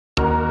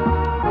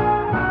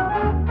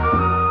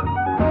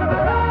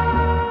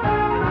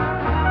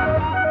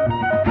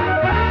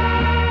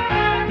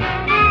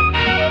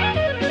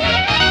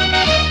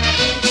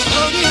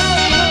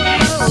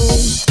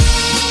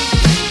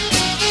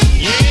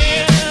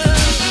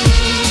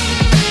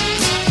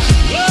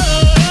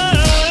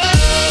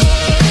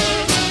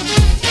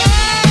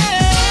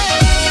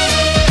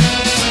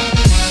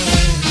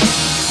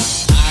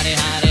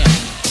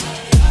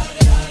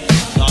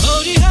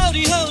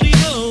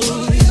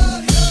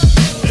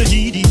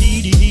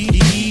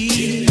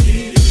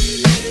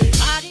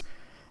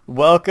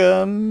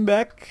Welcome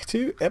back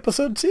to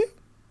episode 2.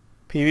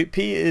 PvP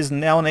is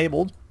now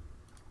enabled.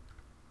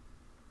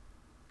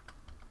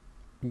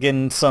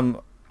 Getting some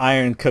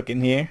iron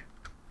cooking here.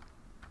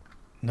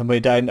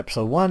 Nobody died in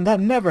episode 1. That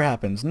never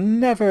happens.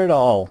 Never at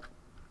all.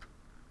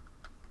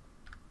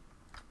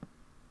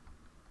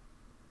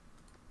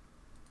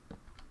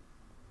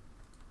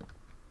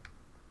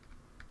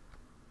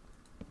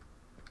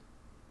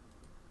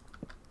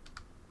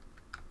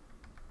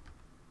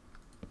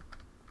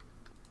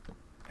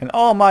 In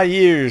all my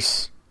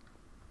years.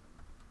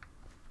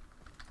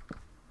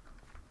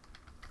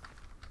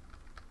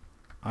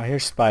 I hear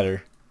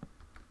spider.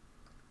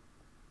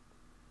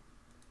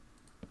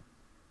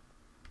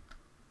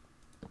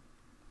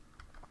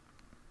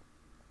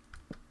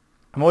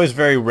 I'm always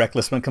very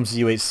reckless when it comes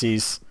to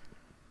UHCs.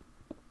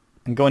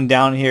 I'm going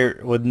down here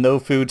with no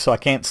food so I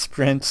can't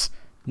sprint.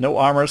 No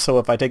armor so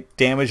if I take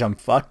damage I'm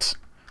fucked.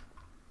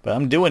 But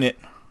I'm doing it.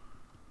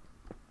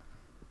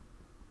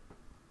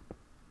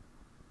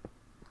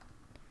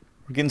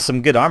 We're getting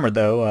some good armor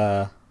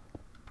though.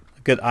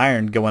 Good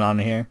iron going on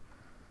here.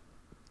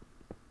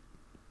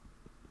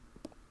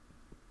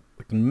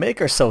 We can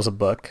make ourselves a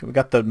book. We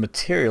got the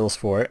materials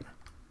for it.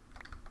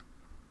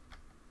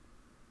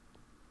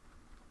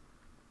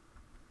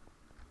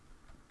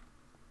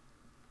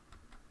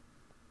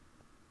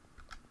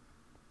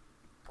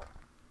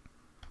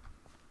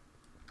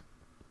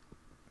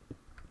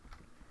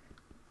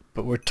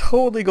 But we're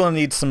totally going to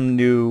need some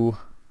new...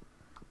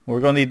 We're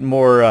going to need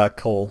more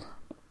coal.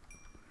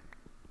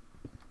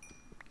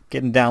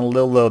 Getting down a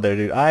little low there,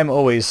 dude. I'm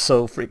always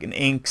so freaking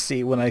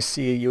angsty when I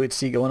see a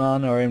UHC going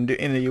on or I'm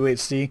in a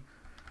UHC.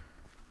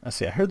 Let's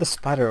see, I heard the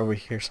spider over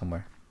here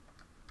somewhere.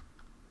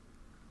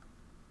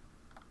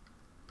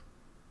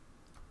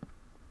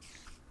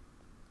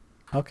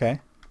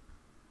 Okay.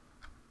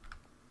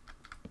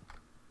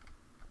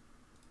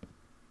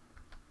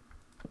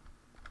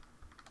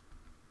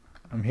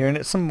 I'm hearing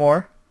it some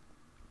more.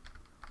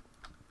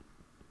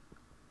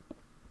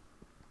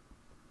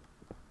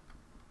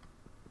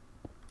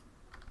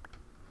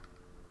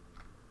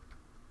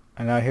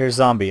 And now here's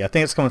zombie. I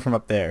think it's coming from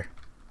up there.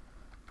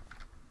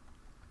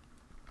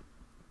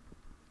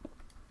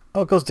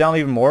 Oh, it goes down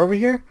even more over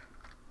here?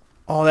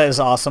 Oh, that is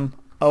awesome.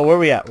 Oh, where are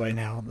we at right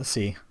now? Let's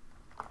see.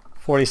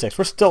 46.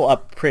 We're still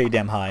up pretty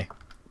damn high.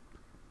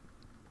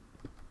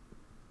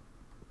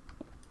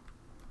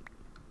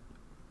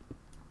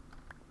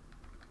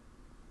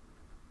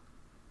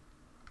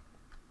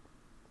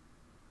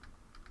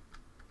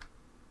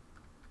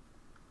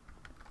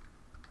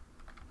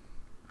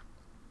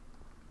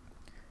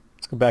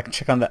 Go back and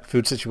check on that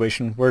food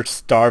situation. We're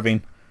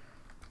starving.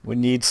 We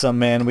need some,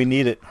 man. We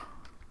need it.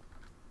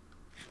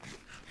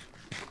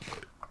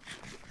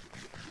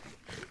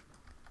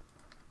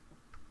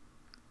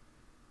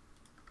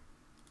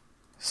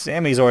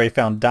 Sammy's already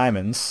found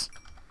diamonds.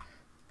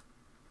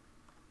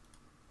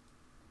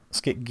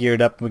 Let's get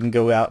geared up. We can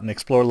go out and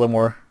explore a little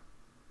more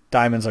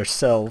diamonds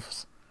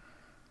ourselves.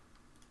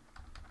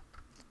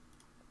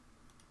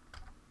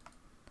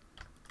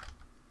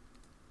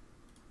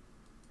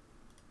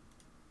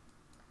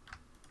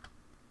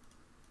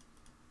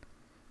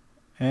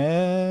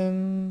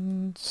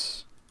 And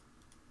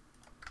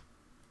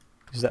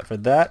use that for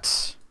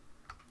that.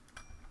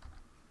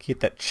 Keep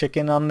that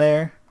chicken on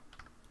there.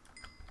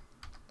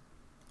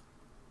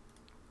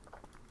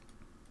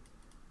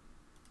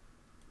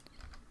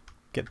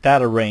 Get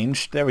that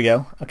arranged. There we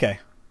go. Okay.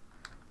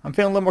 I'm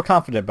feeling a little more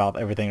confident about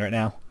everything right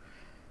now.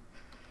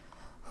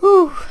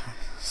 Whew.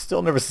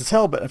 Still nervous as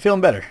hell, but I'm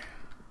feeling better.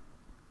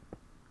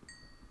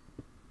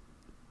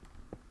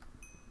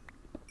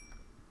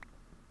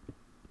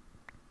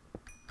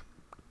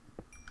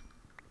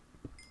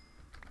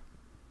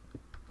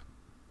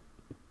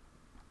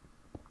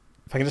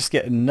 If I can just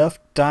get enough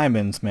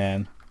diamonds,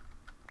 man.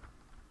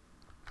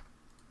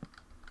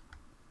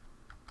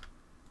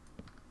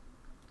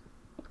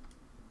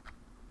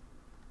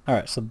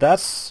 Alright, so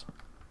that's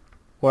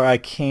where I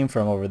came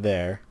from over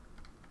there.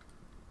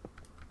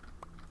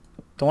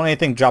 Don't want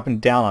anything dropping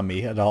down on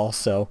me at all,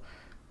 so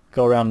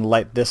go around and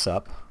light this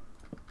up.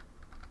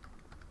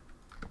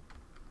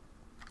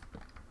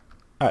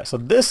 Alright, so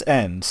this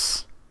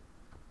ends.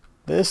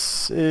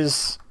 This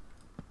is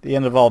the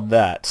end of all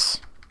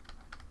that.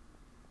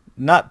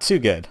 Not too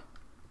good.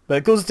 But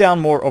it goes down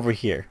more over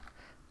here.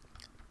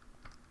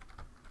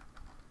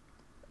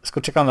 Let's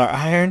go check on our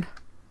iron.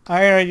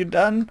 Iron, are you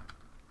done?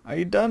 Are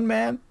you done,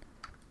 man?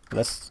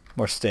 That's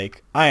more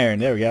steak. Iron,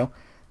 there we go.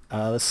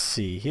 Let's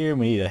see. Here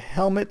we need a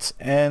helmet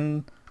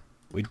and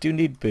we do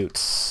need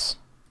boots.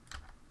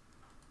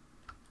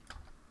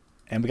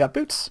 And we got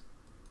boots.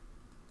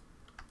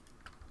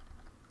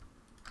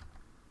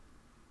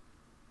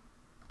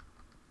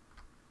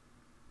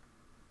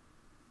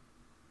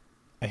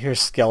 I hear a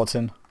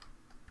skeleton.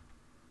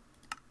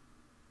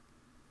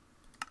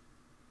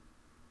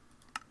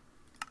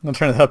 I'm going to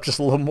turn it up just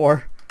a little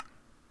more.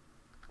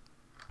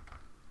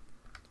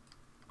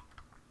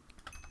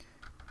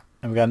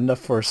 And we got enough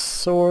for a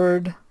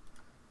sword.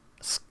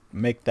 Let's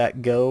make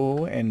that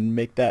go and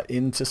make that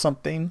into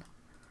something.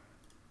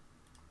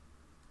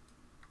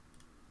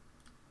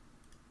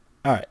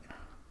 Alright.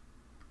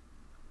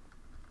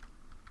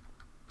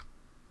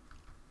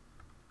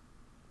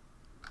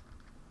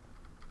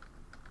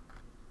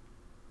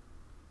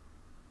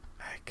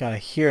 I gotta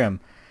hear him.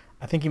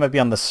 I think he might be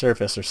on the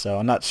surface or so.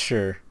 I'm not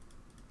sure.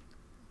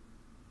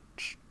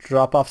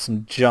 Drop off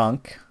some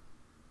junk.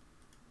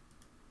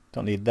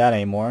 Don't need that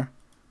anymore.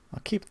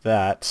 I'll keep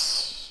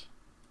that.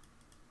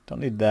 Don't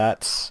need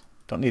that.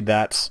 Don't need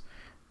that.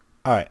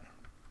 Alright.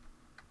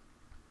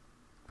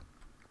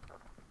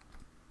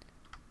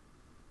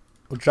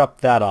 We'll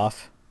drop that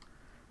off.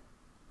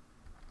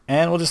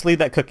 And we'll just leave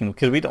that cooking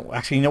because we don't...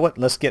 Actually, you know what?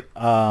 Let's get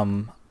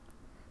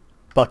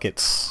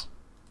buckets.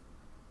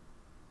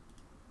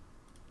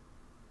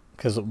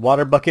 Because a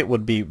water bucket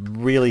would be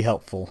really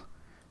helpful.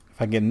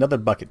 If I can get another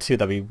bucket too,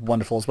 that'd be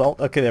wonderful as well.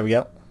 Okay, there we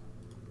go.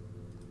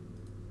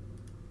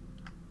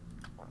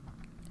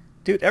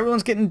 Dude,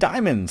 everyone's getting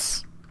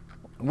diamonds.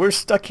 We're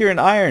stuck here in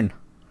iron.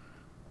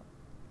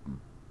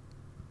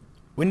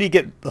 We need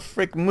to get the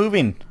frick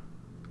moving.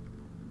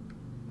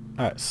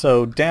 Alright,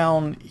 so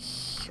down...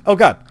 Oh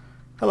god.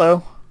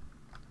 Hello.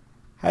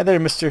 Hi there,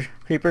 Mr.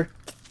 Creeper.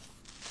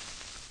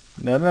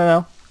 No, no,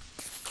 no.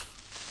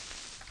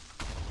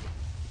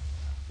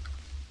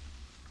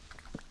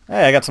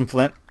 Hey, I got some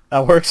flint.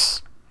 That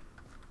works.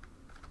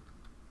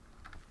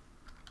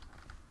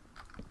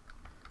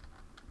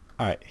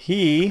 Alright,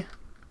 he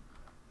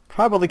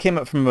probably came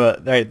up from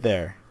right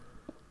there.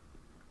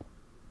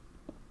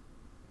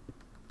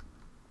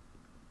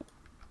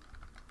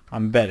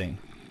 I'm betting.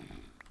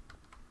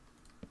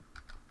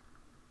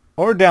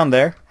 Or down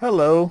there.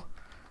 Hello,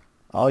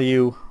 all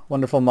you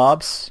wonderful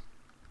mobs.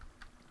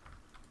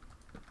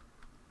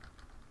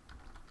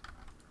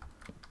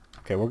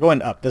 Okay, we're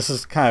going up. This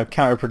is kind of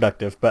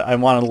counterproductive, but I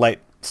want to light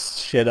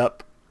shit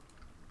up.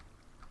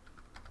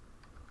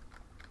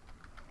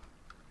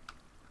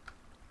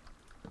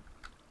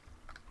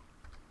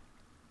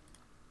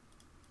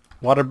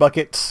 Water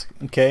buckets,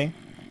 okay.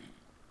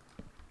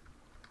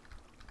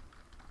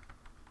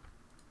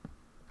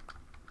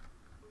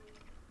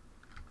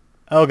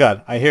 Oh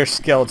god, I hear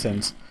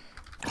skeletons.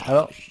 I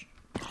don't...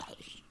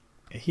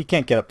 He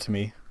can't get up to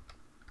me.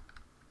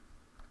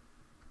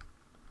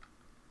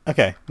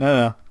 Okay, no,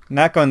 no, no.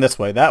 Not going this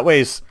way. That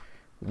way's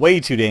way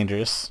too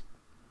dangerous.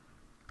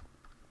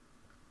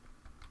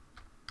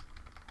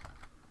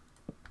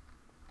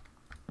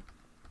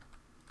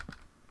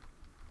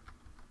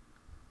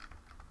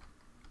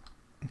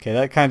 Okay,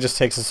 that kind of just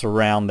takes us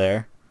around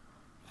there.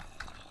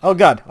 Oh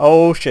god.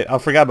 Oh shit. I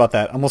forgot about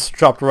that. Almost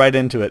dropped right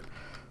into it.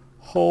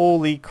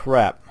 Holy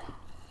crap.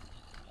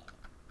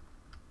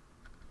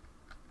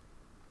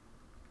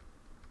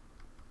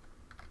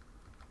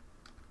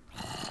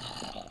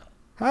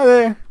 Hi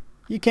there.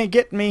 You can't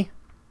get me.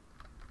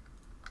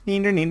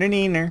 Neener, neener,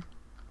 neener.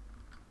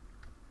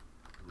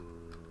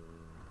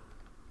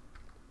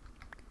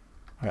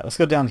 Alright, let's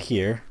go down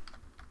here.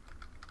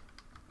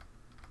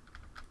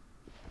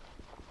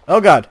 Oh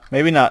god,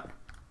 maybe not.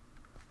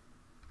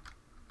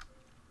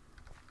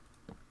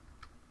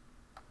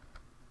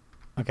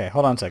 Okay,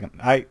 hold on a second.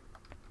 Let's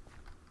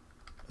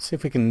see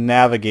if we can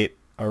navigate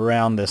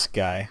around this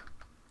guy.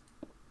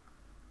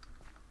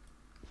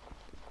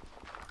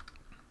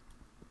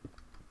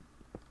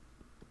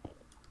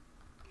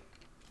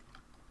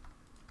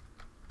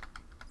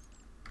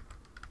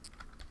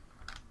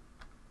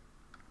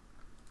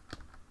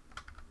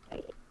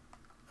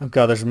 Oh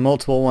god, there's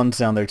multiple ones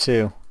down there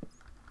too.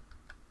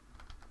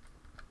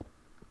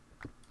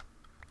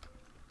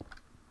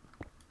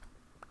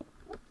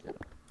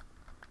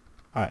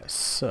 Alright,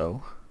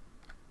 so...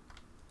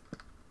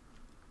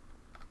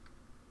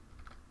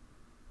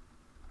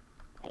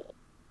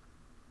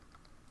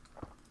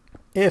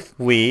 if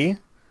we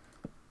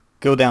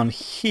go down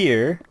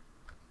here...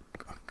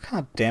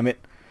 God damn it.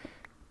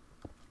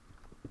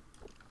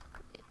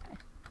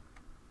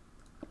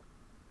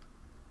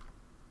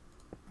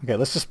 Okay,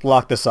 let's just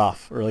block this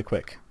off really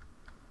quick.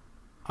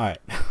 Alright.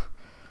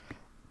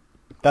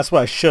 That's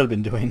what I should have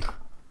been doing.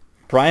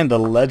 Brian the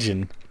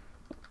Legend.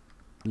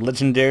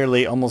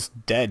 Legendarily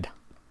almost dead.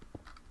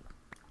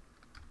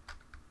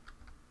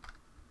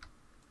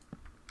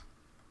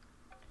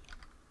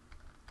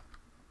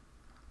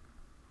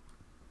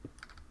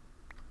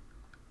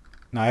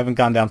 No, I haven't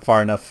gone down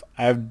far enough.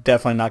 I have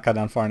definitely not gone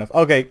down far enough.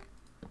 Okay.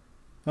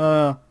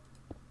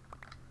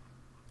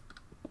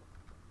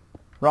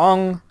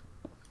 Wrong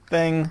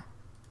thing.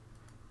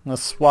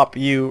 Let's swap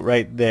you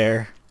right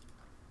there.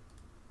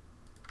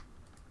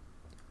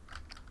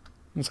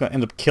 I'm just gonna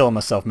end up killing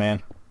myself,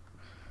 man.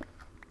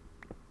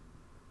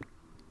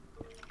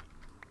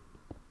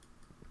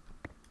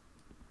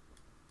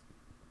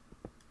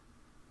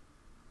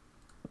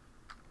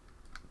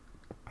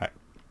 Alright.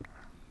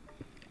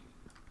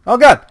 Oh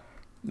god!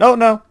 No,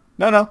 no,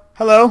 no, no.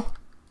 Hello?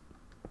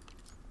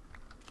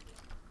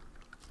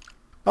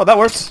 Oh, that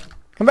works.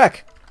 Come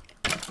back.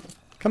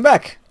 Come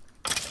back.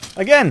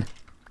 Again.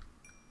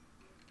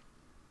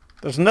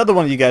 There's another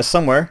one of you guys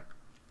somewhere.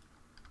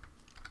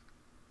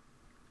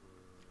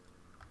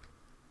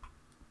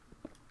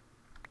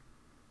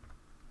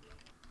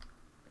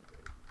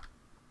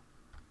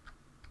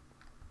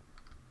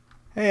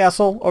 Hey,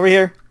 asshole, over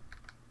here.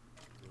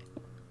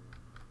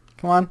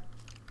 Come on.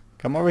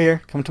 Come over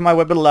here. Come to my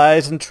web of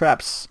lies and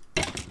traps.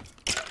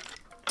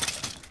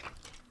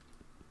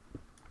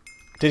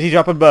 Did he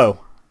drop a bow?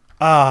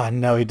 Ah,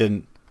 no, he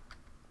didn't.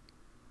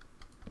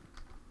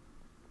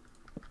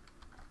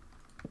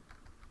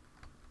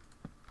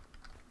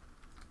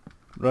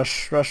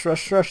 Rush, rush,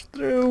 rush, rush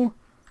through.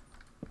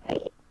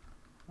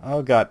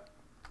 Oh, God.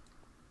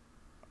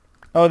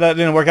 Oh, that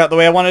didn't work out the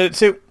way I wanted it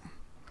to.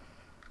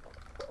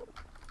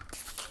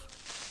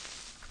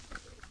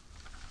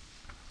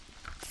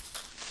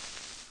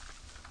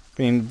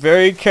 Being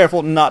very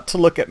careful not to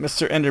look at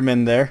Mr.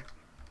 Enderman there.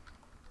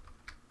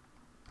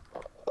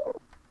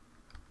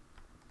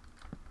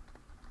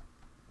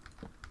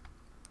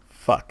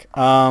 Fuck.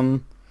 How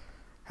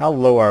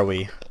low are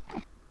we?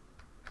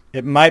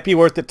 It might be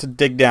worth it to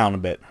dig down a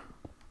bit.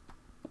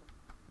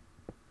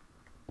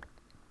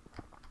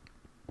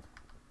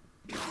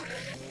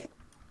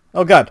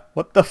 Oh God,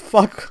 what the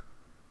fuck?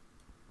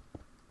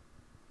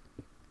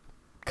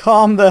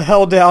 Calm the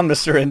hell down,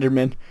 Mr.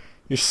 Enderman.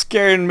 You're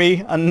scaring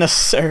me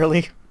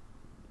unnecessarily.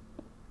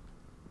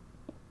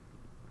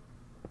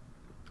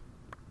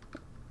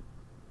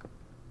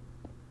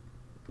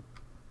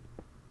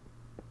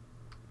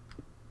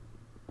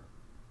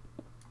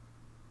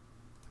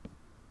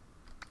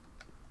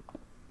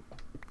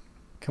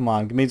 Come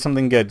on, give me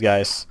something good,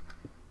 guys.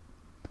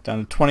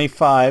 Down to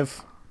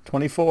 25,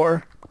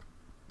 24.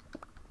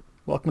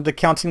 Welcome to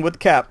Counting with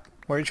Cap,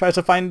 where he tries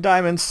to find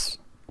diamonds.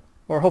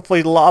 Or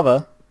hopefully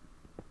lava.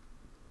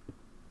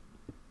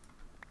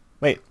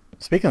 Wait,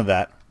 speaking of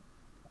that.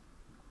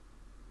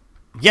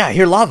 Yeah, I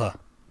hear lava.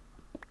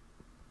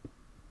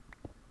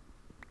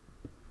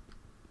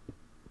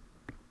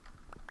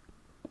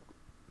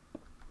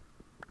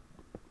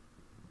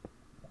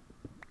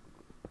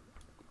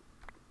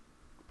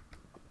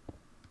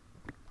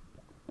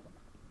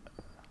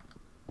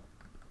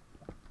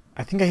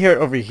 I think I hear it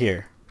over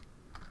here.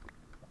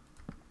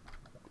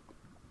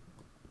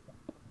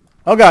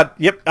 Oh God,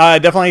 yep, I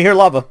definitely hear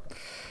lava.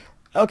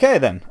 Okay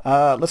then,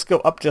 let's go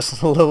up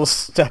just a little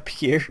step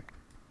here.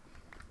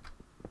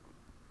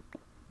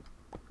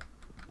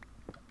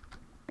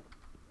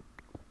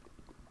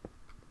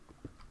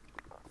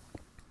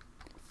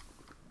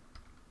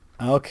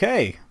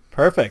 Okay,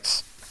 perfect.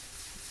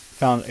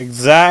 Found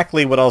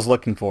exactly what I was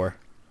looking for.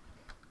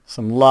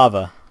 Some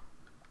lava.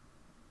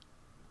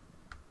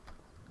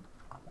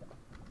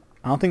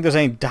 I don't think there's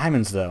any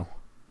diamonds though.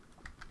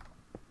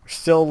 We're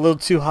still a little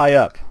too high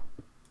up.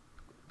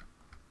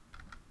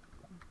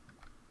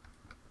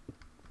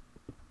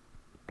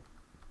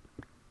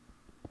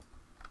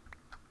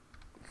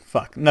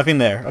 Fuck, nothing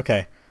there.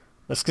 Okay,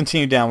 let's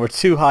continue down. We're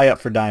too high up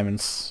for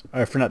diamonds,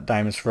 or for not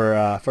diamonds, for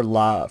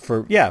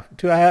yeah,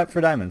 too high up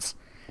for diamonds.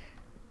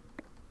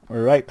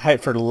 We're right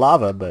height for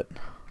lava, but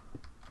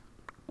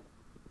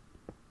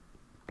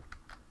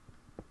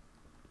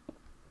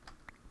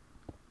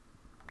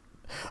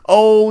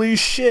holy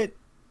shit!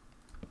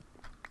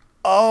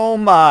 Oh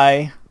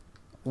my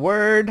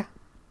word!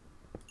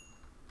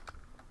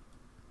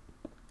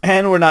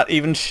 And we're not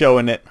even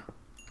showing it.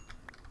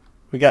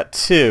 We got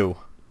 2.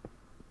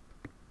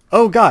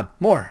 Oh God,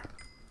 more.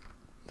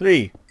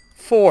 3,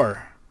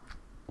 4.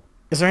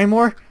 Is there any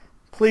more?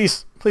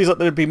 Please, please let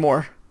there be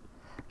more.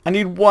 I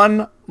need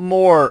 1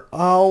 more.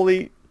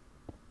 Holy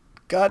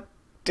God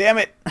damn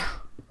it.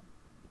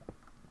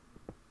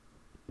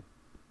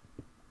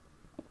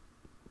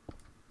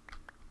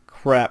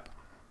 Crap.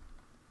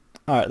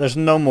 Alright, there's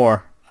no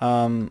more.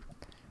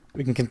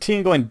 We can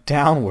continue going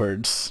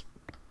downwards.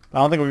 I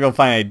don't think we're going to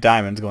find any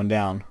diamonds going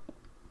down.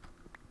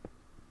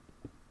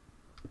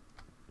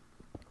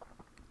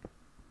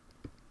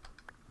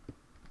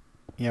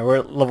 Yeah, we're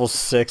at level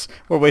 6.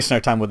 We're wasting our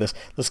time with this.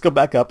 Let's go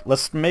back up.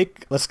 Let's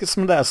get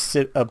some of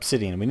that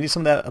obsidian. We need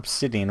some of that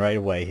obsidian right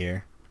away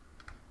here.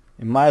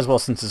 We might as well,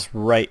 since it's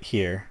right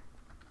here.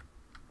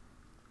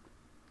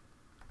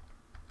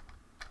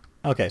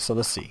 Okay, so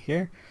let's see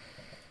here.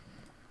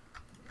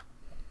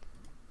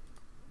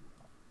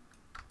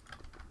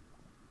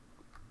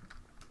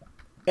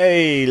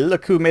 Hey,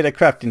 look who made a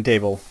crafting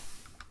table.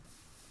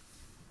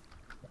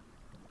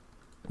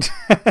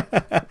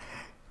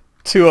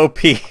 Too OP.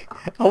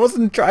 I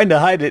wasn't trying to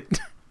hide it.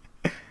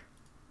 It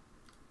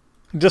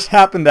just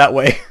happened that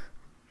way.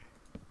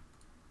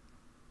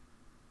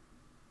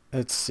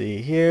 Let's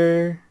see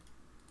here.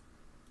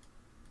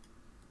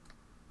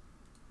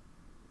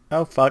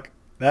 Oh fuck.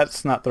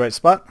 That's not the right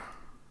spot.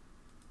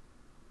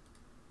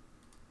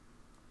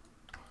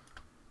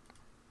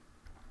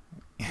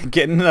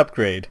 Getting an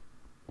upgrade.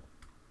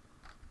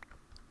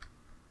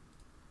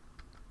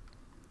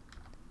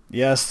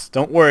 Yes,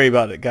 don't worry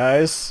about it,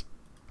 guys.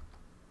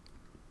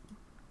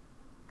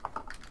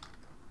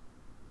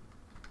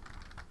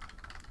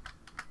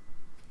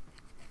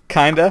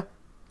 Kinda.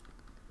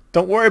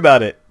 Don't worry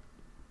about it.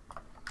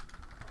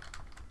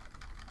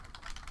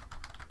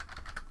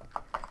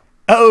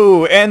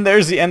 Oh, and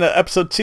there's the end of episode 2.